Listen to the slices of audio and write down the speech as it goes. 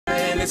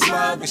this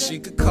mother. She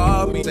could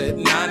call me. Said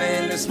Nana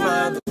in this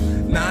mother.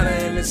 Nana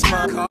in this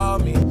mother. Call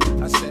me.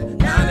 I said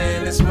Nana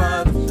in this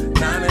mother.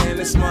 Nana in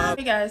this mother.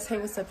 Hey guys, hey,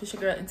 what's up? It's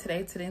your girl, and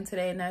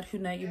today, not who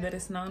know you better,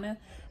 it's Nana.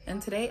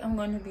 And today I'm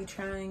going to be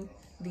trying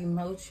the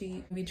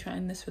Mochi. I'll be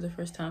trying this for the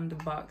first time. The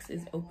box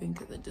is open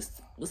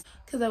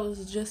because I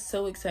was just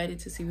so excited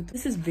to see what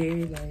this is.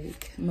 Very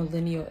like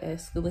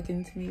millennial-esque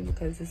looking to me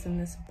because it's in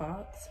this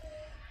box.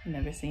 I've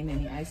never seen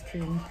any ice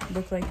cream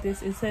look like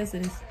this. It says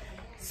it's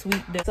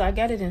sweet. So I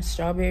got it in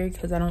strawberry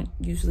because I don't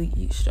usually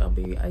eat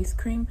strawberry ice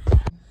cream. I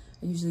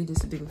usually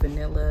just do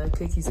vanilla,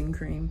 cookies and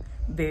cream,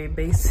 very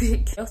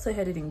basic. I also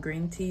had it in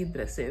green tea,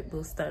 but I said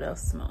we'll start off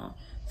small.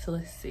 So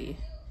let's see.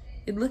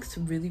 It looks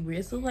really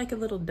weird. It looks like a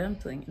little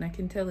dumpling, and I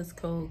can tell it's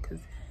cold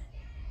because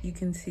you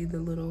can see the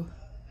little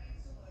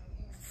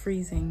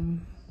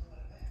freezing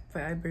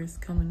fibers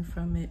coming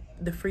from it,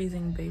 the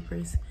freezing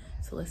vapors.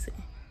 So let's see.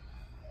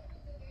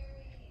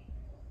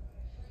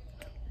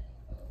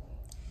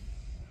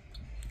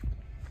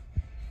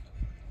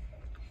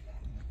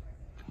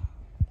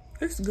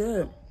 It's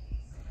good.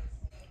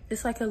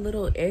 It's like a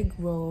little egg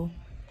roll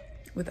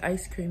with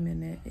ice cream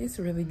in it. It's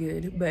really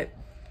good, but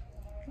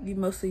you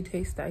mostly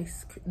taste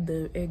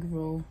the egg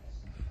roll,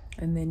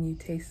 and then you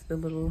taste the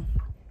little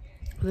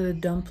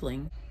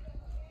dumpling.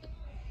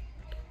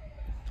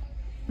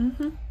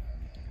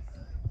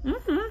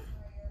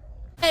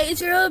 Hey,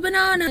 it's your girl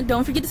Banana.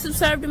 Don't forget to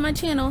subscribe to my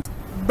channel.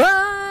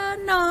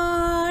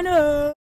 Banana.